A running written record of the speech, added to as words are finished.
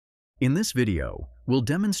In this video, we'll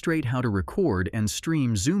demonstrate how to record and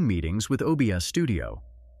stream Zoom meetings with OBS Studio.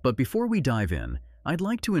 But before we dive in, I'd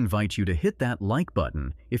like to invite you to hit that like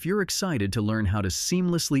button if you're excited to learn how to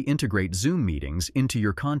seamlessly integrate Zoom meetings into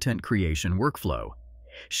your content creation workflow.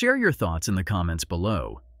 Share your thoughts in the comments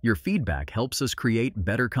below. Your feedback helps us create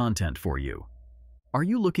better content for you. Are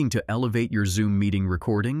you looking to elevate your Zoom meeting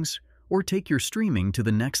recordings or take your streaming to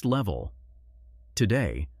the next level?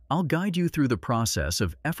 Today, I'll guide you through the process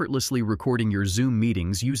of effortlessly recording your Zoom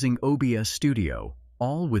meetings using OBS Studio,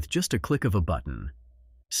 all with just a click of a button.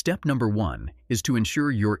 Step number 1 is to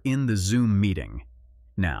ensure you're in the Zoom meeting.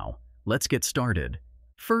 Now, let's get started.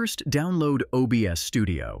 First, download OBS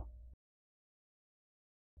Studio.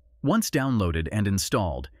 Once downloaded and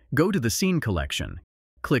installed, go to the Scene collection,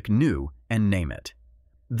 click New, and name it.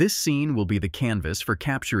 This scene will be the canvas for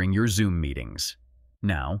capturing your Zoom meetings.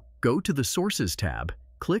 Now, go to the Sources tab,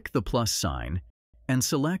 click the plus sign, and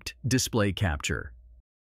select Display Capture.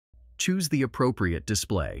 Choose the appropriate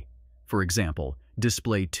display, for example,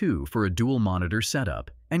 Display 2 for a dual monitor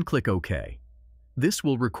setup, and click OK. This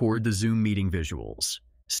will record the Zoom meeting visuals.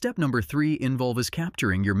 Step number 3 involves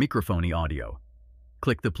capturing your microphone audio.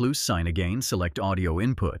 Click the plus sign again, select Audio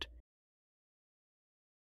Input,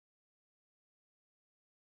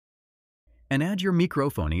 and add your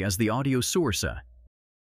microphone as the audio source.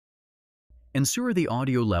 Ensure the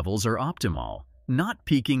audio levels are optimal, not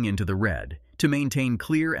peaking into the red, to maintain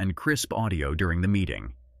clear and crisp audio during the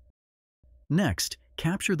meeting. Next,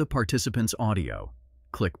 capture the participant's audio.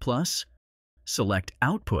 Click plus, select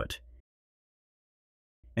Output,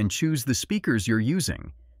 and choose the speakers you're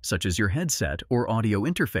using, such as your headset or audio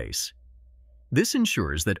interface. This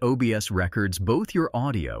ensures that OBS records both your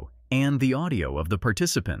audio and the audio of the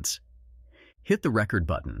participants. Hit the Record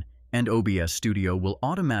button, and OBS Studio will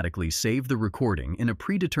automatically save the recording in a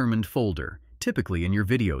predetermined folder, typically in your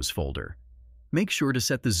Videos folder. Make sure to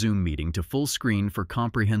set the Zoom meeting to full screen for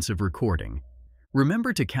comprehensive recording.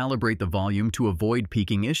 Remember to calibrate the volume to avoid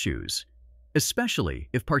peaking issues, especially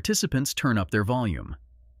if participants turn up their volume.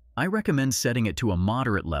 I recommend setting it to a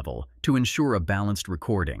moderate level to ensure a balanced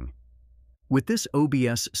recording. With this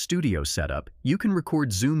OBS Studio setup, you can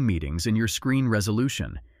record Zoom meetings in your screen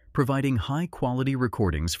resolution, providing high-quality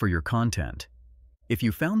recordings for your content. If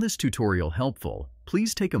you found this tutorial helpful,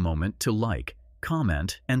 please take a moment to like,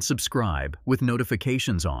 comment, and subscribe with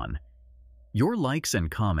notifications on. Your likes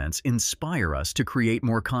and comments inspire us to create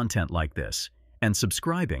more content like this, and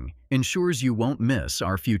subscribing ensures you won't miss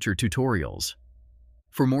our future tutorials.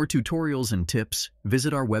 For more tutorials and tips,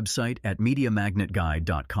 visit our website at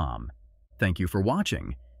MediaMagnetGuide.com. Thank you for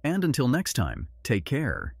watching, and until next time, take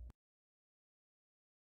care.